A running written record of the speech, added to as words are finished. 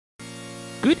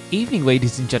Good evening,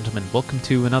 ladies and gentlemen. Welcome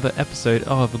to another episode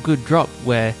of A Good Drop,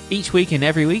 where each week and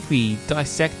every week we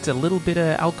dissect a little bit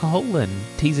of alcohol and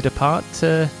tease it apart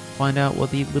to find out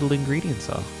what the little ingredients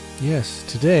are. Yes,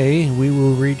 today we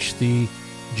will reach the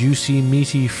juicy,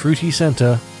 meaty, fruity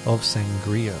center of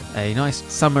Sangria. A nice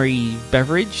summery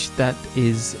beverage that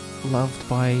is loved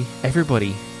by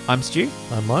everybody. I'm Stu.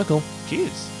 I'm Michael.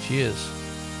 Cheers. Cheers.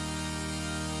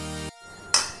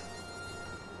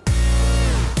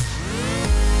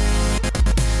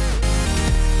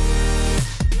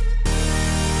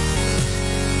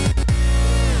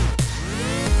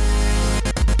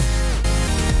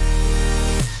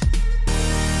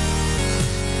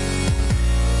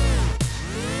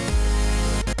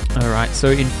 Alright, so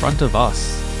in front of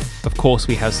us, of course,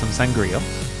 we have some sangria.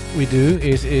 We do.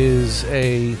 It is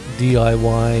a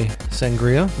DIY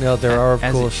Sangria. Now, there are, of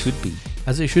course... As it should be.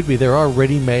 As it should be. There are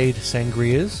ready-made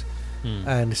Sangrias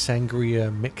and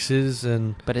Sangria mixes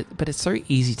and... But it's so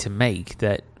easy to make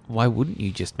that why wouldn't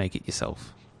you just make it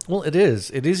yourself? Well, it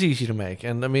is. It is easy to make.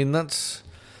 And, I mean, that's,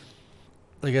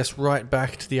 I guess, right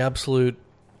back to the absolute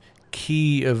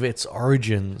key of its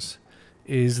origins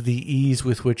is the ease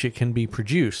with which it can be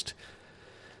produced.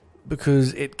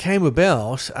 Because it came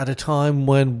about at a time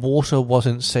when water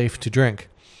wasn't safe to drink.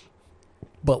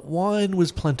 But wine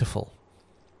was plentiful.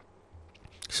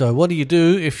 So what do you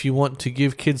do if you want to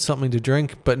give kids something to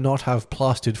drink but not have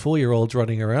plastered 4-year-olds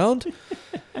running around?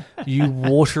 You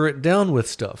water it down with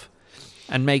stuff.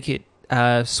 And make it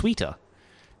sweeter.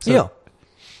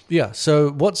 Yeah,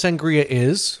 so what Sangria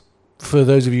is, for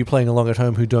those of you playing along at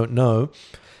home who don't know,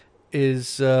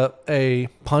 is a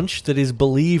punch that is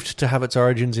believed to have its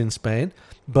origins in Spain,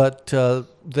 but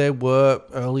there were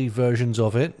early versions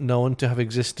of it known to have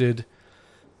existed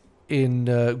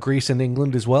in Greece and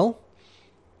England as well.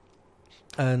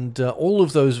 And all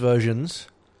of those versions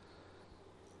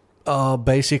are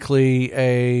basically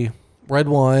a red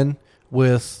wine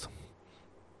with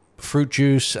fruit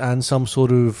juice and some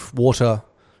sort of water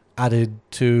added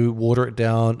to water it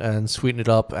down and sweeten it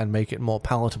up and make it more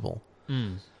palatable.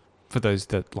 For those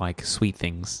that like sweet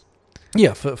things.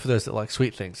 Yeah, for those that like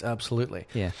sweet things, absolutely.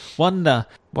 Yeah.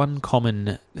 One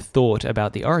common thought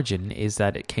about the origin is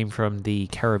that it came from the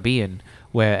Caribbean,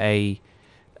 where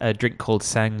a drink called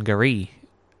Sangria,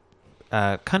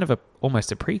 kind of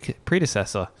almost a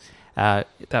predecessor,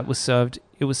 that was served.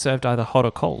 It was served either hot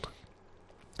or cold.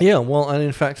 Yeah, well, and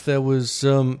in fact, there was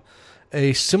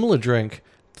a similar drink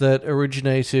that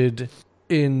originated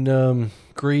in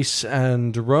Greece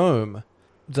and Rome.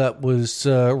 That was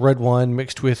red wine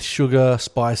mixed with sugar,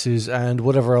 spices, and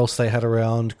whatever else they had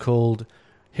around called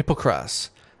hippocras.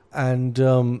 And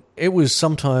it was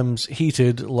sometimes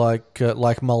heated like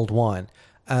mulled wine,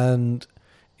 and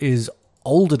is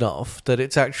old enough that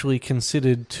it's actually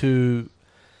considered to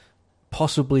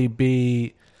possibly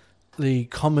be the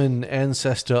common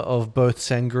ancestor of both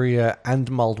sangria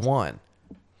and mulled wine.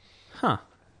 Huh.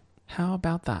 How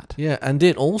about that? Yeah, and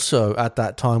it also, at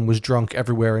that time, was drunk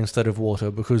everywhere instead of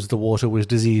water because the water was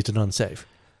diseased and unsafe.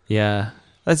 Yeah.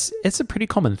 It's a pretty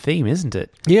common theme, isn't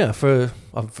it? Yeah, for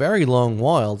a very long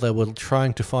while, they were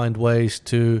trying to find ways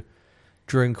to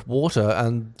drink water,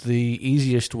 and the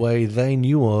easiest way they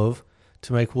knew of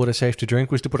to make water safe to drink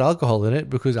was to put alcohol in it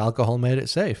because alcohol made it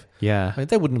safe. Yeah. I mean,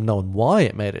 they wouldn't have known why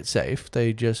it made it safe.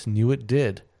 They just knew it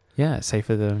did. Yeah,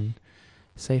 safer than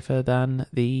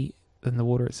the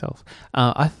water itself.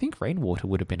 I think rainwater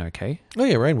would have been okay. Oh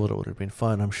yeah, rainwater would have been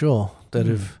fine, I'm sure. They'd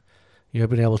have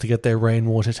been able to get their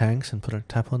rainwater tanks and put a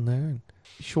tap on there. And...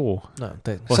 Sure. No,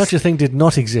 such a thing did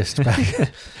not exist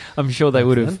back. I'm sure they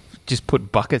would have just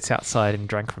put buckets outside and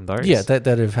drank from those. Yeah, they'd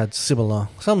have had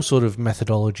some sort of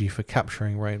methodology for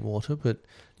capturing rainwater, but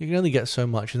you can only get so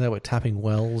much, and they were tapping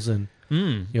wells, and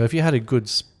if you had a good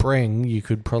spring, you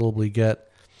could probably get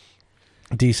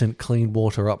decent clean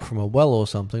water up from a well or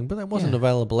something, but that wasn't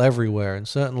available everywhere. And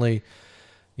certainly,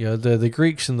 the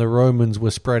Greeks and the Romans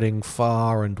were spreading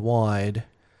far and wide,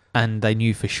 and they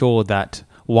knew for sure that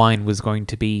wine was going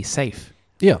to be safe.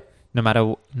 Yeah, no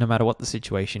matter what the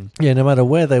situation. Yeah, no matter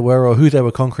where they were or who they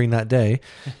were conquering that day,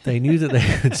 they knew that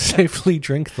they could safely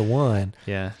drink the wine.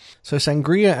 Yeah. So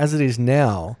sangria, as it is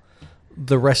now,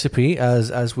 the recipe,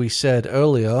 as we said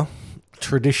earlier,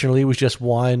 traditionally was just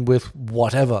wine with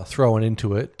whatever thrown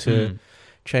into it to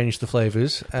change the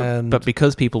flavors. But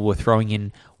because people were throwing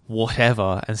in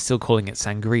whatever and still calling it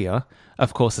sangria,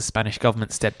 of course the Spanish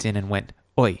government stepped in and went,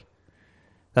 "Oi,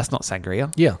 that's not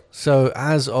sangria." Yeah. So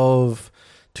as of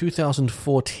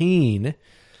 2014,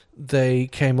 they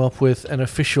came up with an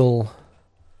official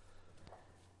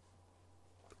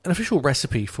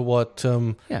recipe for what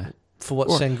for what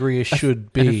Or sangria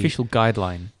should be. An official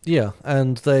guideline. Yeah,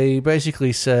 and they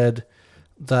basically said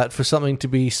that for something to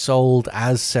be sold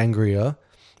as sangria,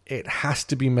 it has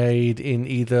to be made in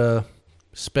either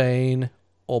Spain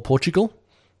or Portugal.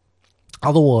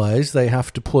 Otherwise, they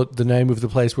have to put the name of the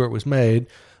place where it was made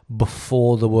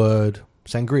before the word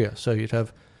sangria. So you'd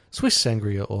have Swiss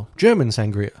sangria or German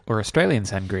sangria. Or Australian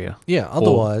sangria. Yeah,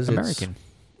 otherwise, or American.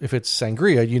 If it's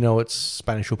sangria, you know it's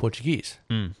Spanish or Portuguese.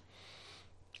 Mm.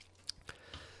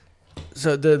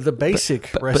 So the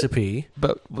basic recipe...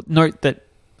 But note that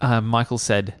Michael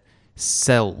said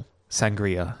sell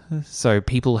sangria. So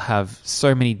people have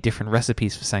so many different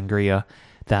recipes for sangria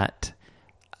that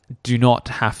do not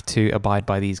have to abide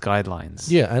by these guidelines.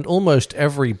 Yeah, and almost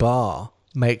every bar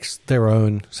makes their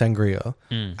own sangria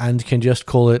and can just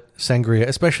call it sangria,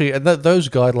 especially... And those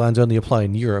guidelines only apply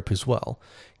in Europe as well.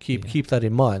 Keep that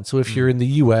in mind. So if you're in the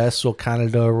US or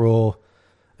Canada or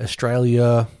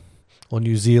Australia or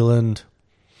New Zealand,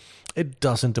 it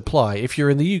doesn't apply. If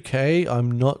you're in the UK,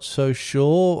 I'm not so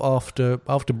sure. After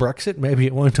Brexit, maybe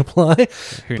it won't apply.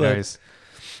 Who knows?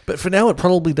 But for now, it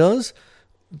probably does.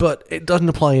 But it doesn't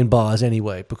apply in bars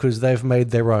anyway, because they've made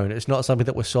their own. It's not something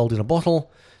that was sold in a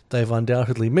bottle. They've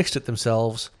undoubtedly mixed it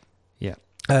themselves. Yeah.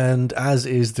 And as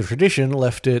is the tradition,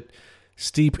 left it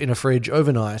steep in a fridge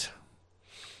overnight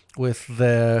with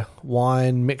their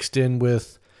wine mixed in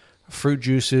with fruit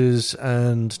juices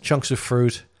and chunks of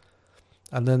fruit.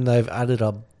 And then they've added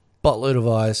a buttload of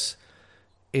ice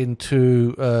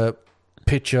into a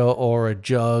pitcher or a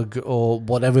jug or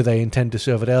whatever they intend to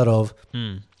serve it out of.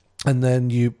 Mm. And then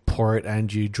you pour it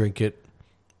and you drink it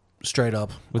straight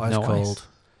up, With ice no cold. ice.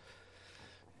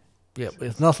 Yeah,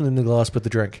 with nothing in the glass but the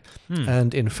drink.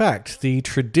 And in fact, the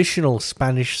traditional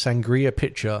Spanish sangria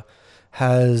pitcher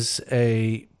has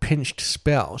a pinched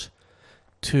spout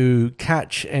to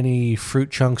catch any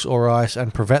fruit chunks or ice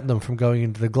and prevent them from going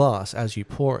into the glass as you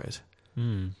pour it.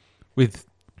 With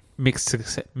mixed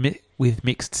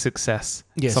success.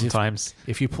 Yes, sometimes.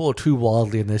 If you pour too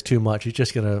wildly and there's too much, it's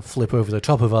just going to flip over the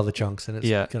top of other chunks and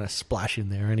it's going to splash in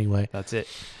there anyway. That's it.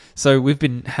 So we've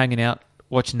been hanging out,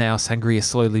 watching our sangria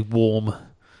slowly warm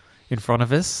in front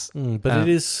of us. But it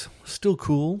is still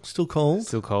cool, still cold.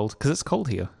 Still cold, because it's cold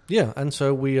here. Yeah, and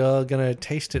so we are going to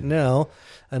taste it now,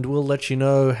 and we'll let you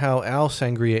know how our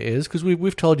sangria is, because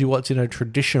we've told you what's in a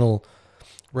traditional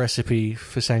recipe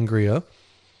for sangria.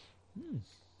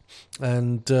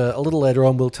 And a little later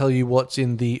on, we'll tell you what's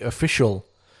in the official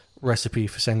recipe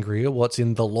for sangria, what's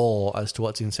in the law as to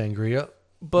what's in sangria.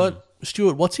 But,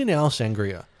 Stuart, what's in our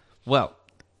sangria? Well,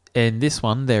 in this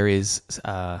one, there is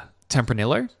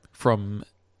Tempranillo from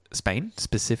Spain,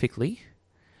 specifically.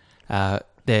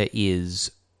 There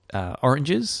is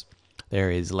oranges.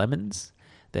 There is lemons.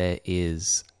 There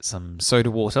is some soda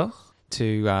water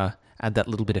to add that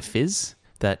little bit of fizz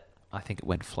that I think it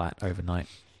went flat overnight.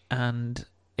 And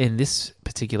in this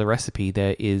particular recipe,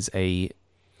 there is a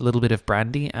little bit of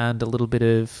brandy and a little bit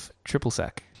of triple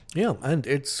sec. Yeah, and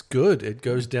it's good. It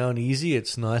goes down easy.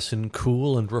 It's nice and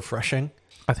cool and refreshing.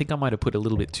 I think I might have put a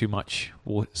little bit too much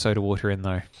soda water in,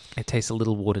 though. It tastes a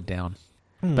little watered down.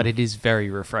 But it is very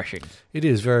refreshing. It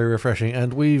is very refreshing,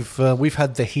 and we've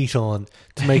had the heat on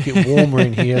to make it warmer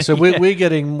in here, so we're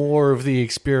getting more of the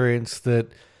experience that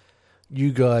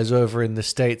you guys over in the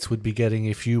States would be getting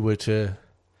if you were to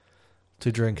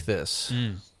drink this.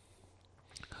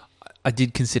 I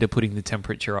did consider putting the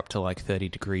temperature up to like 30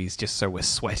 degrees just so we're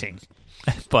sweating,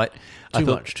 but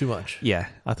Too much. Yeah,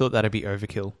 I thought that'd be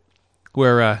overkill.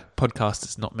 We're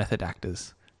podcasters, not method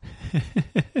actors.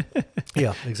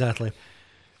 Yeah, exactly.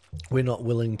 We're not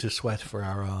willing to sweat for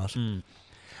our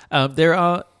art. There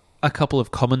are a couple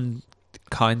of common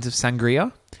kinds of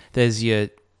sangria. There's your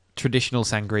traditional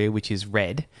sangria, which is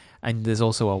red, and there's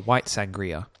also a white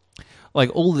sangria.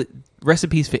 Like, all the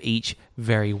recipes for each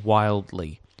vary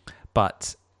wildly,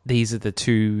 but these are the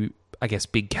two, I guess,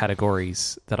 big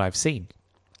categories that I've seen.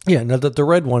 Yeah, now the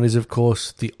red one is, of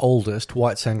course, the oldest.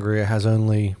 White sangria has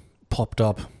only popped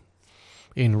up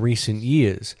in recent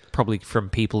years. Probably from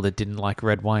people that didn't like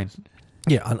red wine.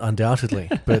 Yeah,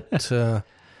 undoubtedly. But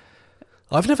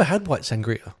I've never had white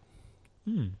sangria.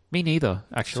 Me neither,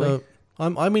 actually. So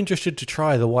I'm interested to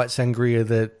try the white sangria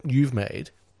that you've made.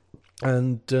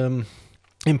 And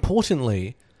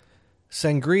importantly,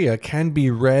 sangria can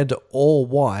be red or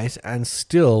white and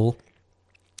still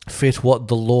fit what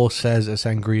the law says a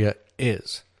sangria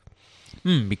is.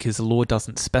 Because the law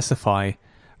doesn't specify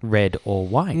red or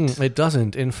white. It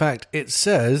doesn't. In fact, it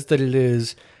says that it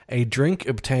is a drink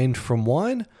obtained from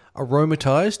wine,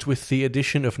 aromatized with the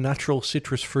addition of natural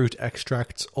citrus fruit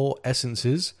extracts or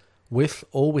essences, with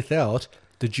or without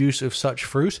the juice of such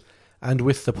fruit, and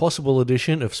with the possible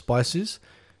addition of spices,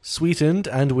 sweetened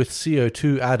and with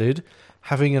CO2 added,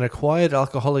 having an acquired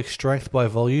alcoholic strength by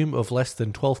volume of less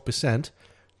than 12%,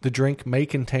 the drink may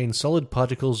contain solid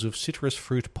particles of citrus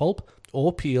fruit pulp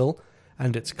or peel,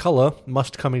 and its color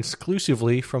must come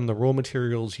exclusively from the raw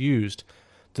materials used.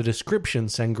 The description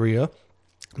sangria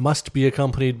must be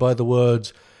accompanied by the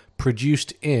words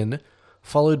produced in,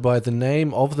 followed by the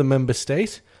name of the member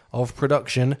state of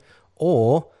production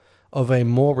or of a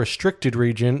more restricted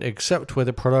region except where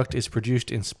the product is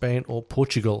produced in Spain or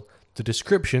Portugal. The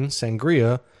description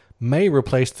sangria may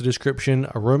replace the description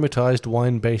aromatized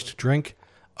wine-based drink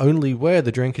only where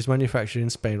the drink is manufactured in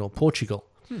Spain or Portugal.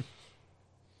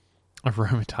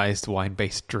 Aromatized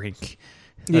wine-based drink.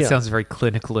 That sounds very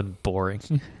clinical and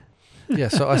boring. Yeah,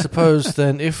 so I suppose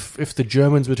then if the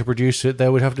Germans were to produce it, they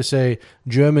would have to say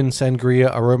German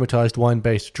sangria aromatized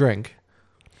wine-based drink.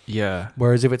 Yeah.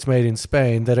 Whereas if it's made in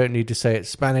Spain, they don't need to say it's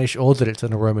Spanish or that it's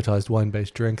an aromatized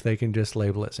wine-based drink. They can just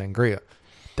label it sangria.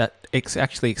 That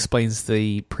actually explains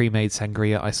the pre-made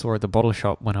sangria I saw at the bottle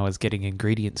shop when I was getting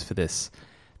ingredients for this.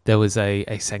 There was a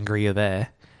sangria there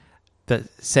that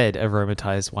said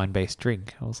aromatized wine-based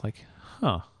drink. I was like,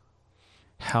 huh.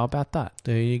 How about that?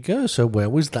 There you go. So where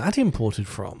was that imported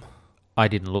from? I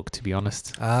didn't look, to be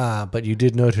honest. Ah, but you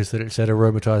did notice that it said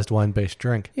aromatized wine-based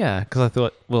drink. Yeah, because I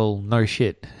thought, well, no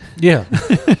shit. Yeah.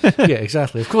 Yeah,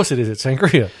 exactly. Of course it is. It's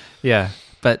sangria. Yeah,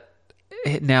 but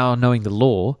now knowing the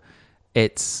law,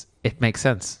 it makes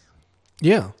sense.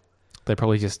 Yeah. They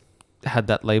probably just had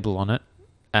that label on it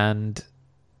and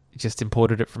just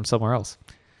imported it from somewhere else.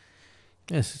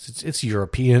 Yes, it's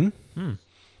European, Hmm.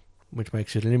 which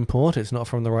makes it an import. It's not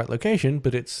from the right location,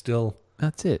 but it's still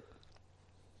That's it.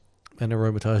 an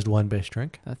aromatized wine-based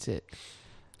drink. That's it.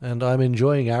 And I'm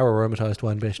enjoying our aromatized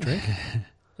wine-based drink.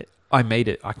 I made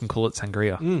it. I can call it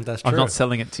sangria. That's true. I'm not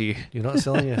selling it to you. You're not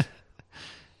selling it.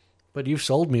 But you've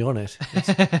sold me on it.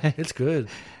 It's good.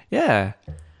 Yeah.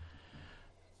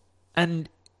 And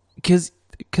because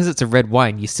it's a red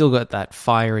wine, you still got that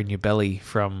fire in your belly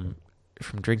from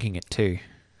drinking it too.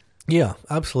 Yeah,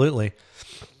 absolutely.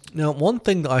 Now, one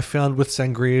thing that I found with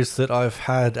sangrias that I've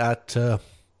had at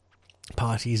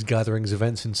parties, gatherings,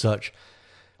 events and such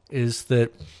is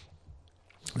that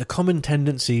the common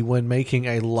tendency when making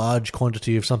a large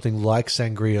quantity of something like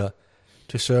sangria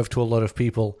to serve to a lot of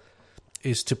people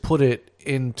is to put it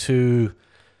into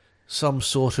some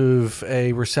sort of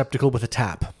a receptacle with a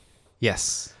tap.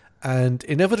 Yes. And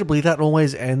inevitably that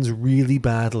always ends really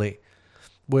badly.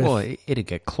 Well, it'd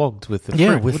get clogged with the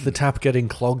yeah, fruit, with wouldn't the it? tap getting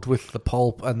clogged with the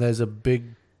pulp, and there's a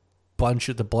big bunch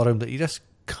at the bottom that you just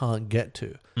can't get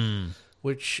to. Mm.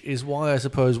 Which is why I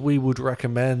suppose we would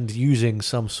recommend using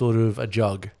some sort of a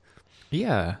jug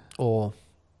Yeah. or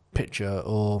pitcher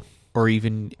or... Or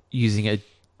even using a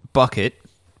bucket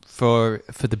for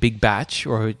the big batch,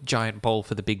 or a giant bowl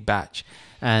for the big batch,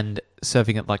 and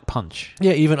serving it like punch.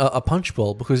 Yeah, even a punch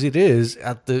bowl, because it is,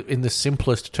 in the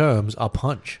simplest terms, a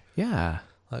punch. Yeah.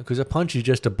 Because a punch is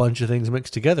just a bunch of things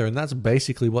mixed together, and that's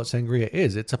basically what sangria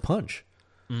is. It's a punch.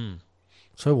 Mm.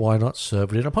 So why not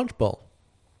serve it in a punch bowl?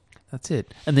 That's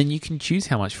it. And then you can choose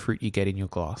how much fruit you get in your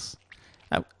glass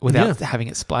without having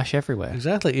it splash everywhere.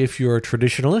 Exactly. If you're a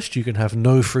traditionalist, you can have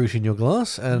no fruit in your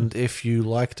glass, and if you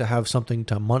like to have something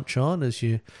to munch on as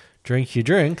you drink your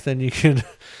drink, then you can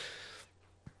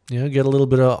get a little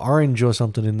bit of orange or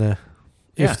something in there.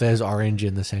 Yeah. If there's orange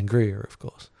in the sangria, of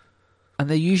course. And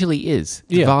there usually is.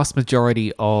 The vast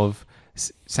majority of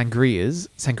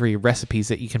sangria recipes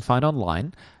that you can find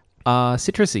online are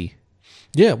citrusy.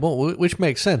 Yeah, well, which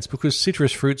makes sense because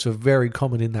citrus fruits are very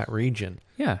common in that region.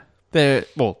 Yeah.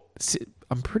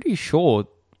 I'm pretty sure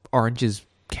oranges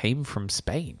came from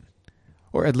Spain.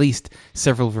 Or at least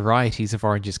several varieties of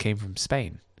oranges came from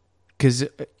Spain. Because,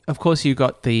 of course, you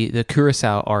got the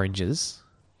Curacao oranges,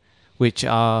 which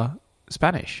are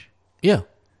Spanish. Yeah.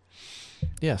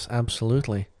 Yes,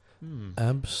 absolutely.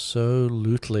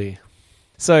 Absolutely.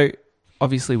 So,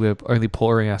 obviously, we're only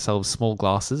pouring ourselves small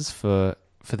glasses for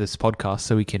this podcast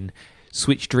so we can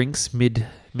switch drinks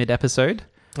mid-episode.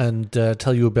 And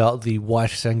tell you about the white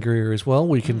sangria as well.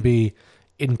 We can be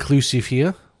inclusive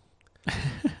here.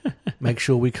 Make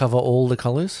sure we cover all the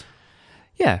colours.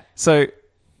 Yeah, so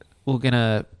I'm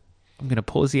gonna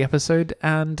pause the episode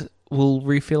and we'll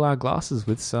refill our glasses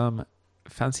with some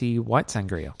fancy white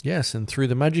sangria. Yes, and through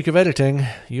the magic of editing,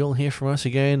 you'll hear from us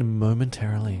again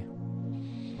momentarily.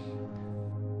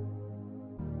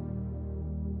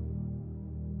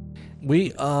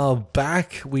 We are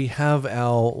back. We have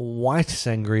our white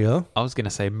sangria. I was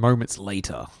gonna say moments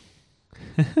later.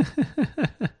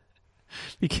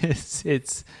 Because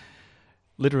it's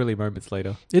Literally moments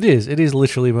later. It is. It is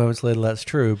literally moments later. That's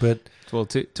true. But Well,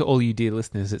 to all you dear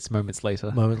listeners, it's moments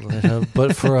later. moment later.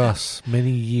 But for us,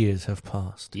 many years have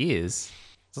passed. Years?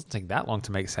 It doesn't take that long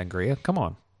to make sangria. Come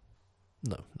on.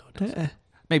 No, it doesn't.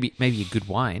 Maybe a good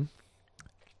wine.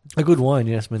 A good wine,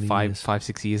 yes, many years.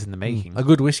 5-6 years in the making. A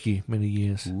good whiskey, many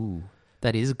years. Ooh,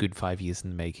 that is a good 5 years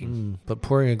in the making. But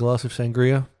pouring a glass of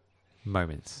sangria,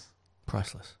 Moments.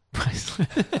 priceless. Priceless.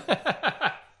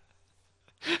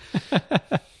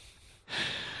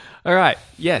 All right.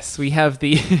 Yes, we have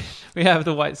the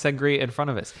white sangria in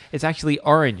front of us. It's actually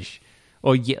orange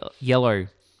or yellow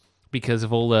because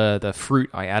of all the fruit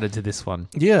I added to this one.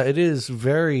 Yeah, it is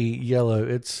very yellow.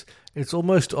 It's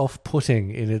almost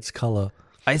off-putting in its color.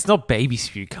 It's not baby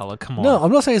spew color. Come on. No,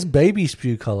 I'm not saying it's baby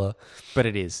spew color, But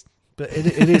it is. but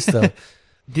it is though.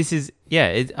 This is,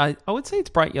 yeah, I would say it's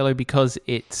bright yellow because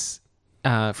it's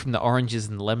from the oranges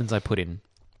and the lemons I put in.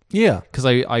 Yeah, Because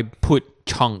I put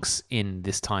chunks in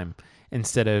this time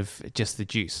instead of just the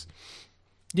juice.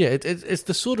 yeah. It's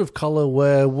the sort of color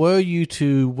where were you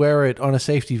to wear it on a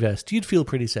safety vest, you'd feel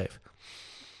pretty safe.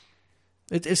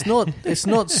 It's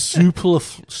not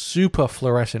super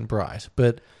fluorescent bright,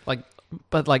 but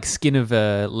Like skin of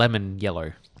a lemon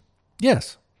yellow.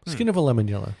 yes, skin of a lemon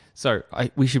yellow. So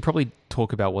we should probably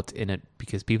talk about what's in it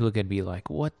because people are going to be like,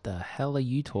 what the hell are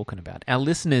you talking about? Our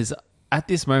listeners at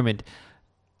this moment,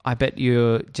 I bet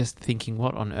you're just thinking,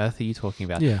 what on earth are you talking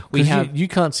about? Yeah, we have you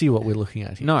can't see what we're looking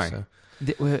at here. no. So.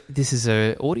 This is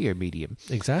a audio medium.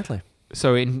 Exactly.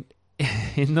 So in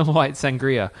the white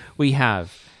sangria, we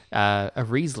have a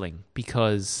Riesling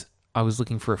because I was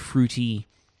looking for a fruity,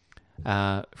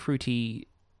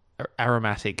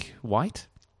 aromatic white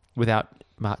without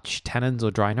much tannins or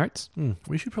dry notes.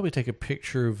 We should probably take a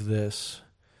picture of this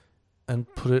and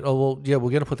put it. Oh well, yeah,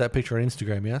 we're going to put that picture on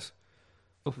Instagram. Yes.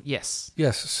 Oh, yes.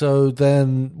 Yes. So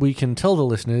then we can tell the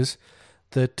listeners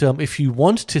that if you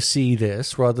want to see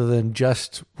this, rather than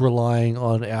just relying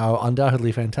on our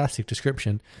undoubtedly fantastic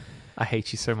description, I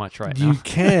hate you so much right you now.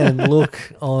 can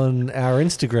look on our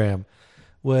Instagram,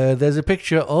 where there's a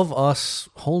picture of us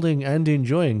holding and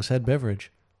enjoying said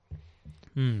beverage.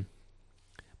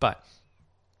 But,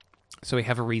 so we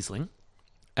have a Riesling,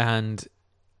 and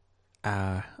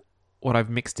what I've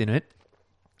mixed in it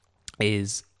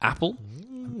is apple.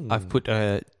 I've put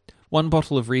one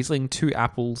bottle of Riesling, 2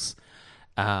 apples,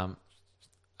 one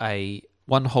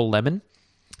whole lemon,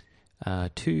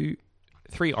 3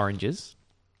 oranges,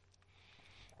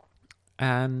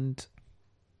 and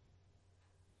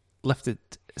left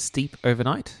it steep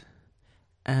overnight,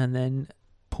 and then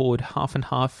poured half and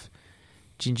half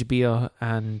ginger beer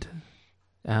and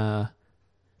the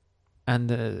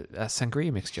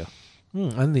sangria mixture.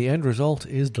 And the end result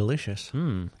is delicious.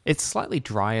 It's slightly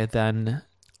drier than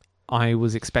I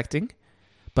was expecting,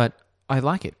 but I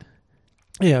like it.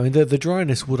 Yeah, I mean, the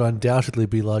dryness would undoubtedly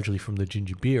be largely from the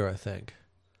ginger beer, I think.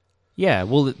 Yeah,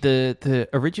 well, the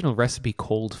original recipe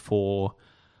called for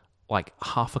like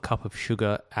half a cup of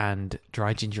sugar and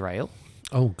dry ginger ale.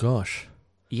 Oh, gosh.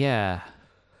 Yeah,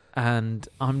 and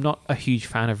I'm not a huge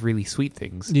fan of really sweet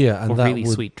things. Yeah, and or that really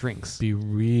would sweet drinks. be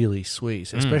really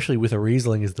sweet, especially with a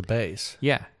Riesling as the base.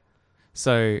 Yeah,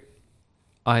 so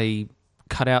I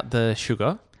cut out the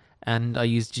sugar and I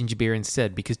used ginger beer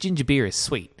instead because ginger beer is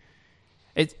sweet.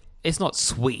 It's not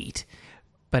sweet,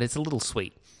 but it's a little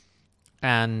sweet,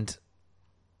 and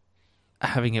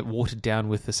having it watered down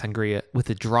with the sangria, with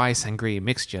the dry sangria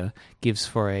mixture, gives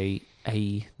for a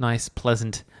nice,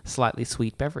 pleasant, slightly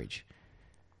sweet beverage.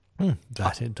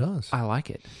 That it does. I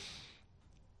like it.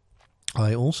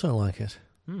 I also like it.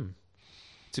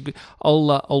 It's a good.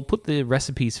 I'll put the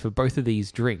recipes for both of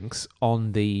these drinks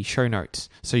on the show notes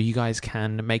so you guys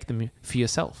can make them for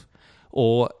yourself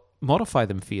or modify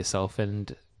them for yourself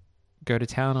and go to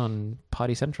town on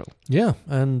Party Central. Yeah,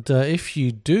 and if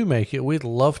you do make it, we'd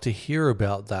love to hear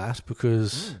about that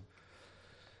because,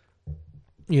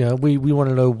 we want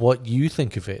to know what you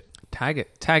think of it.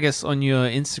 Tag us on your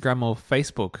Instagram or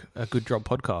Facebook, a Good Drop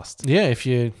Podcast. Yeah, if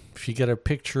you get a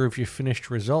picture of your finished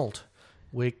result,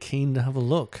 we're keen to have a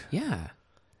look. Yeah.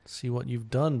 See what you've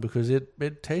done because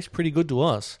it tastes pretty good to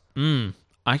us. I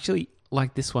actually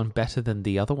like this one better than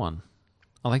the other one.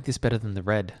 I like this better than the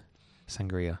red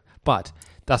sangria. But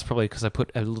that's probably because I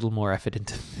put a little more effort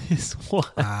into this one.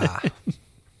 I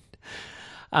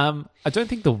don't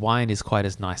think the wine is quite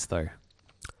as nice, though.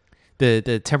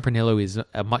 The Tempranillo is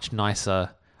a much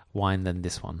nicer wine than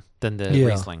this one, than the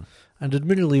Riesling. And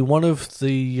admittedly, one of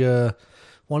the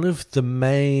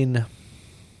main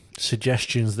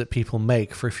suggestions that people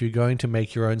make for if you're going to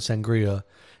make your own sangria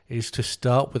is to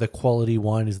start with a quality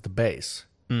wine as the base.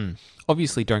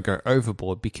 Obviously, don't go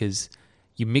overboard because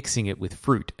you're mixing it with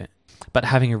fruit. But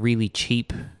having a really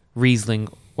cheap Riesling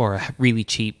or a really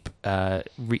cheap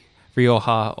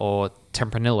Rioja or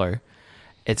Tempranillo,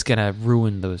 it's going to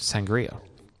ruin the sangria.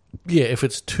 Yeah, if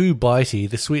it's too bitey,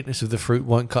 the sweetness of the fruit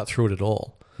won't cut through it at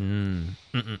all.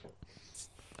 It'll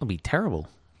be terrible.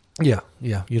 Yeah,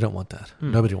 you don't want that.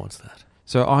 Nobody wants that.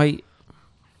 So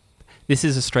this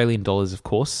is Australian dollars, of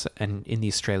course, and in the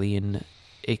Australian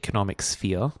economic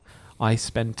sphere, I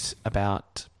spent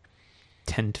about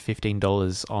 $10 to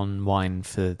 $15 on wine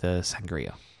for the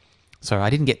sangria. So I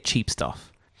didn't get cheap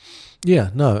stuff.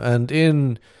 Yeah, no, and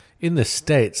in the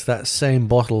States, that same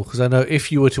bottle, because I know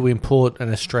if you were to import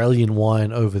an Australian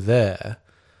wine over there,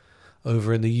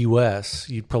 over in the US,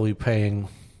 you'd probably be paying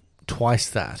twice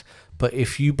that. But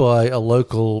if you buy a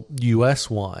local US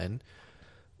wine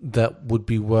that would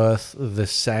be worth the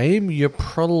same, you're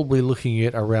probably looking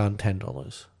at around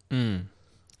 $10.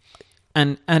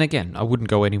 And again, I wouldn't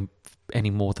go any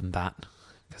more than that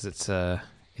because it's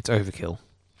overkill.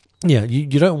 Yeah,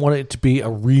 you don't want it to be a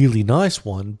really nice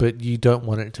one, but you don't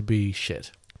want it to be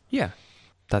shit. Yeah,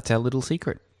 that's our little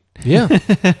secret. Yeah.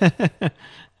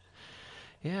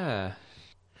 Yeah.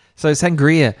 So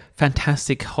sangria,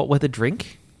 fantastic hot weather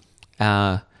drink.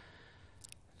 Not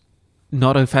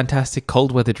a fantastic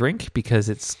cold weather drink because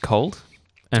it's cold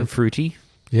and fruity.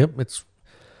 Yep, it's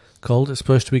cold. It's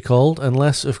supposed to be cold,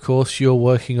 unless, of course, you're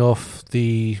working off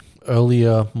the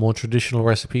earlier, more traditional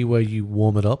recipe where you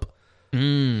warm it up.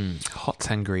 Hot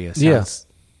sangria. Sounds,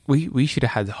 yeah. We should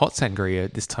have had hot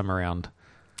sangria this time around.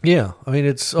 Yeah, I mean,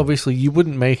 it's obviously, you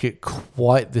wouldn't make it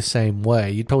quite the same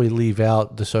way. You'd probably leave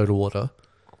out the soda water.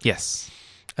 Yes.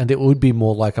 And it would be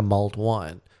more like a mulled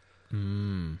wine.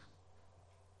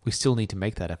 We still need to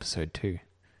make that episode too.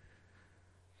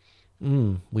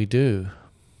 We do.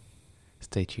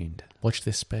 Stay tuned. Watch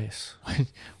this space.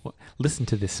 Listen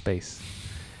to this space.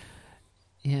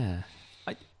 Yeah.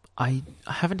 I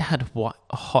haven't had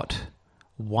hot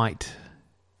white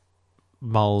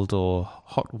mulled or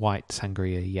hot white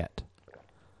sangria yet.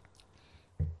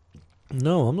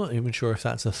 No, I'm not even sure if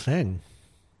that's a thing.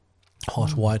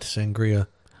 Hot white sangria.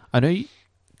 I know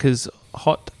because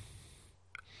hot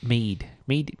mead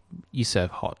you serve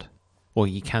hot, or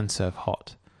you can serve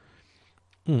hot.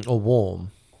 Or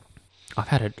warm. I've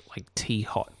had it like tea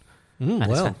hot, and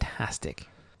it's fantastic.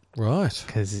 Right,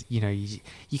 because you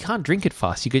can't drink it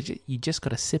fast. You just got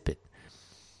to sip it.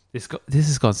 This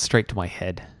has gone straight to my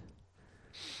head.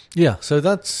 Yeah, so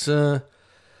that's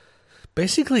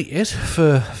basically it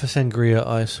for sangria,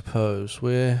 I suppose.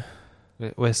 We're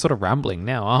sort of rambling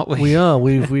now, aren't we? We are.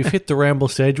 We've hit the ramble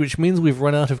stage, which means we've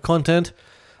run out of content,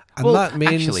 and that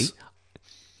means actually,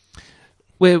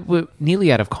 we're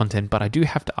nearly out of content. But I do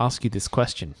have to ask you this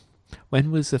question: when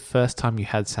was the first time you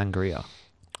had sangria?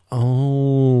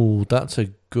 Oh, that's a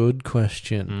good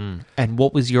question. And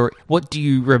what do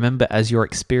you remember as your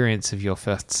experience of your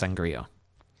first sangria?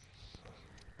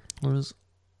 It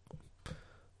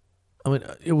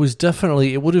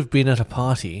would have been at a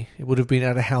party. It would have been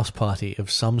at a house party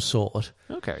of some sort.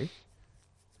 Okay.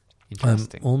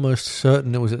 Interesting. I'm almost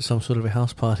certain it was at some sort of a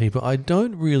house party, but I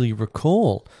don't really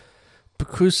recall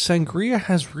because sangria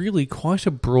has really quite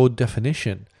a broad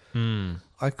definition.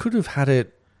 I could have had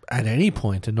it at any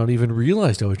point and not even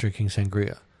realized I was drinking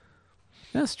sangria.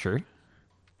 That's true.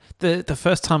 The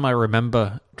first time I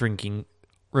remember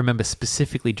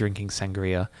specifically drinking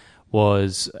sangria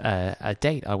was a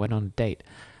date. I went on a date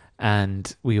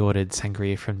and we ordered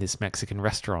sangria from this Mexican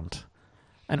restaurant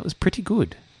and it was pretty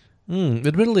good.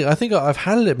 Admittedly, I think I've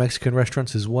had it at Mexican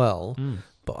restaurants as well,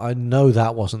 but I know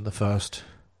that wasn't the first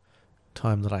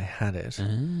time that I had it.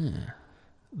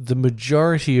 The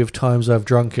majority of times I've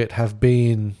drunk it have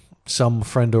been some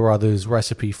friend or other's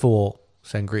recipe for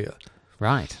sangria.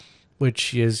 Right.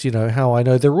 Which is, how I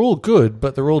know they're all good,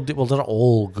 but they're all... Well, they're not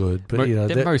all good, but,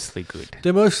 they're mostly good.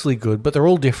 They're mostly good, but they're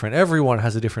all different. Everyone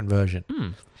has a different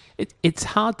version. It's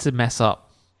hard to mess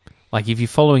up. Like, if you're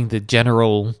following the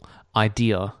general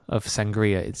idea of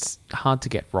sangria, it's hard to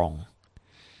get wrong.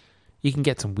 You can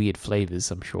get some weird flavors,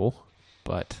 I'm sure,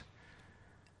 but...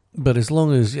 But as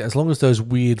long as those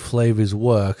weird flavors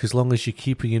work, as long as you're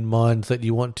keeping in mind that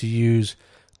you want to use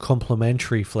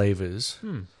complementary flavors...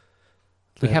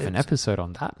 We have an episode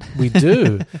on that. We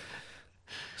do.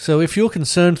 So if you're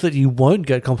concerned that you won't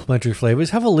get complementary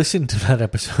flavors, have a listen to that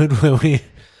episode where we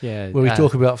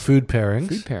talk about food pairings.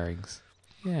 Food pairings.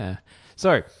 Yeah.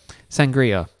 So,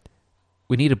 sangria.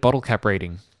 We need a bottle cap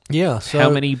rating. Yeah. So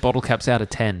how many bottle caps out of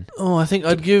 10? Oh, I think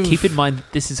I'd give... Keep in mind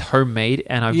this is homemade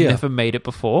and I've never made it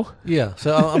before. Yeah.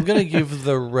 So I'm going to give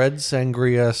the red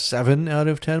sangria 7 out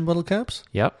of 10 bottle caps.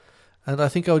 Yep. And I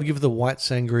think I would give the white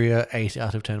sangria 8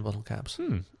 out of 10 bottle caps.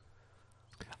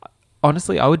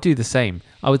 Honestly, I would do the same.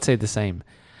 I would say the same.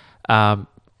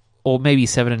 Or maybe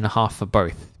 7.5 for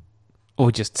both.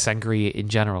 Or just sangria in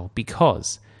general.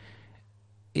 Because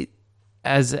it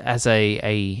as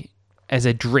a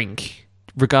drink,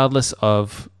 regardless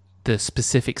of the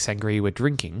specific sangria we're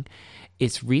drinking,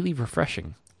 it's really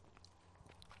refreshing.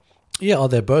 Yeah,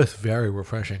 they're both very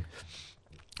refreshing.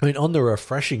 I mean, on the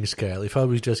refreshing scale, if I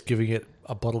was just giving it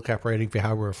a bottle cap rating for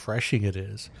how refreshing it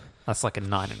is... That's like a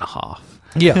 9.5.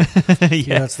 Yeah.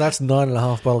 Yeah. That's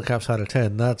 9.5 bottle caps out of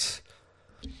 10. That's...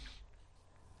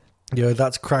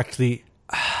 that's cracked the...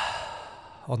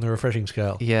 on the refreshing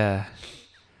scale. Yeah.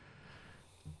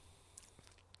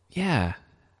 Yeah.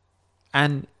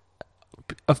 And,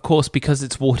 of course, because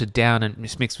it's watered down and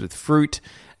it's mixed with fruit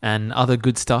and other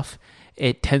good stuff,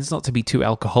 it tends not to be too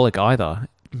alcoholic either.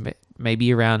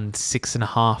 Maybe around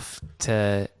 6.5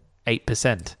 to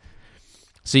 8%.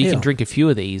 So you can drink a few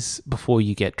of these before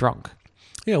you get drunk.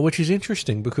 Yeah, which is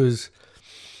interesting because,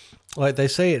 like they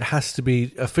say, it has to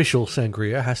be official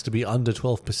sangria, has to be under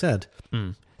 12%.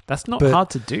 That's not hard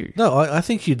to do. No, I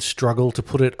think you'd struggle to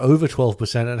put it over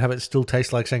 12% and have it still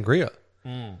taste like sangria.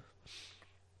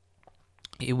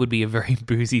 It would be a very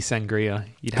boozy sangria.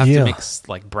 You'd have to mix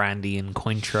like brandy and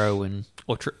Cointreau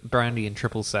or brandy and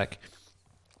triple sec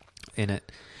in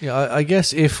it. Yeah, I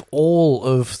guess if all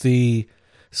of the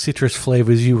citrus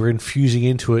flavors you were infusing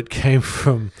into it came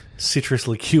from citrus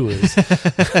liqueurs,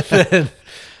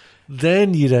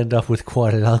 then you'd end up with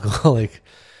quite an alcoholic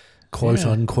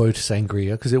quote-unquote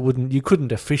sangria, because you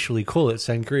couldn't officially call it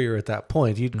sangria at that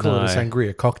point. You'd call it a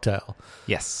sangria cocktail.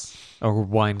 Yes, or a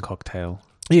wine cocktail.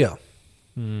 Yeah.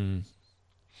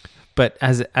 But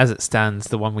as it stands,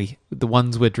 the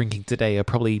ones we're drinking today are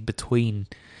probably between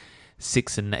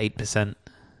 6 and 8%.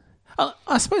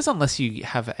 I suppose unless you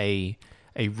have a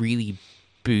really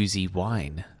boozy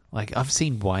wine. Like I've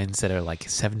seen wines that are like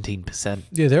 17%.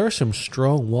 Yeah, there are some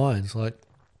strong wines. Like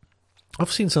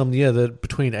I've seen some, that are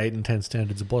between 8 and 10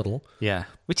 standards a bottle. Yeah,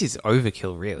 which is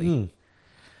overkill, really.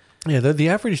 Yeah, the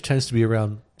average tends to be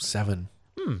around 7.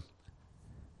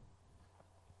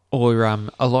 Or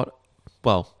a lot.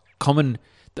 Well, common.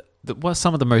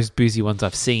 Some of the most boozy ones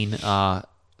I've seen are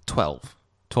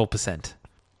 12%.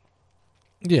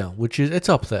 Yeah, which is it's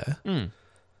up there.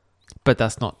 But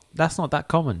that's not that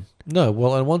common. No,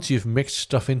 well, and once you've mixed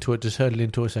stuff into it to turn it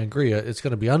into a sangria, it's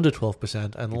going to be under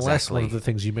 12% unless one of the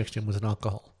things you mixed in was an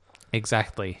alcohol.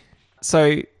 Exactly.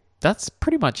 So that's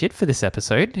pretty much it for this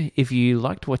episode. If you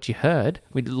liked what you heard,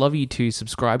 we'd love you to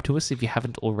subscribe to us if you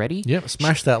haven't already. Yep,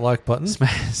 smash that like button.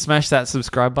 Smash that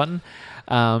subscribe button.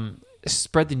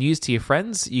 Spread the news to your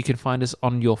friends. You can find us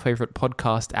on your favorite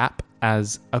podcast app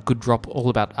as A Good Drop All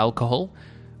About Alcohol.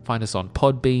 Find us on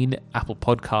Podbean, Apple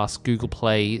Podcasts, Google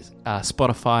Play,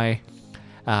 Spotify,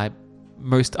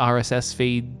 most RSS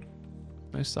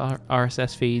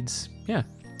feeds. Yeah.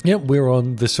 Yep, we're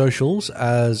on the socials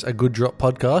as A Good Drop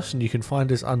Podcast, and you can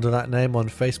find us under that name on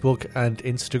Facebook and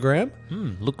Instagram.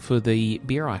 Look for the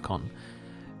beer icon.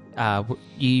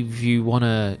 If you want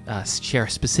to share a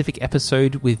specific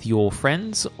episode with your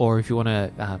friends, or if you want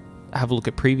to have a look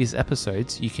at previous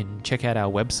episodes, you can check out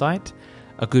our website,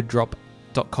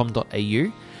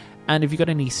 agooddrop.com.au. And if you've got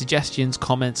any suggestions,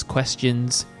 comments,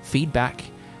 questions, feedback,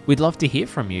 we'd love to hear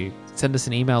from you. Send us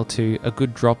an email to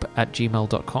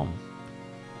agooddrop@gmail.com.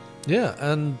 Yeah,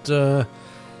 and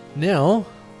now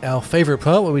our favourite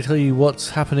part where we tell you what's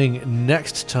happening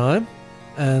next time,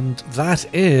 and that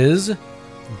is,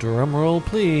 drumroll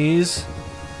please,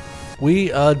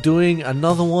 we are doing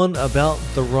another one about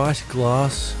the right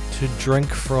glass to drink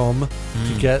from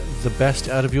to get the best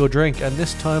out of your drink, and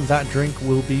this time that drink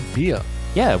will be beer.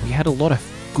 Yeah, we had a lot of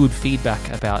good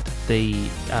feedback about the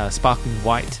Sparkling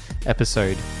White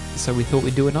episode, so we thought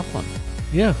we'd do another one.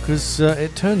 Yeah, because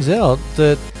it turns out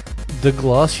that the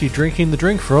glass you're drinking the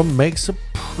drink from makes a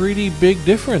pretty big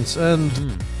difference, and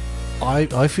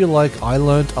I feel like I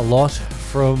learnt a lot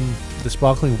from the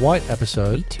Sparkling White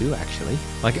episode. Me too, actually.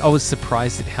 Like, I was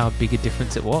surprised at how big a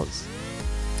difference it was.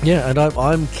 Yeah, and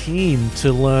I'm keen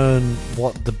to learn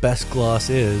what the best glass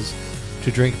is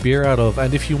to drink beer out of,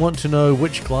 and if you want to know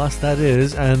which glass that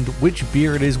is and which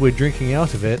beer it is we're drinking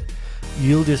out of it,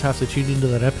 you'll just have to tune into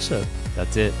that episode.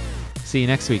 That's it. See you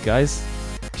next week, guys.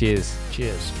 Cheers.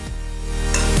 Cheers.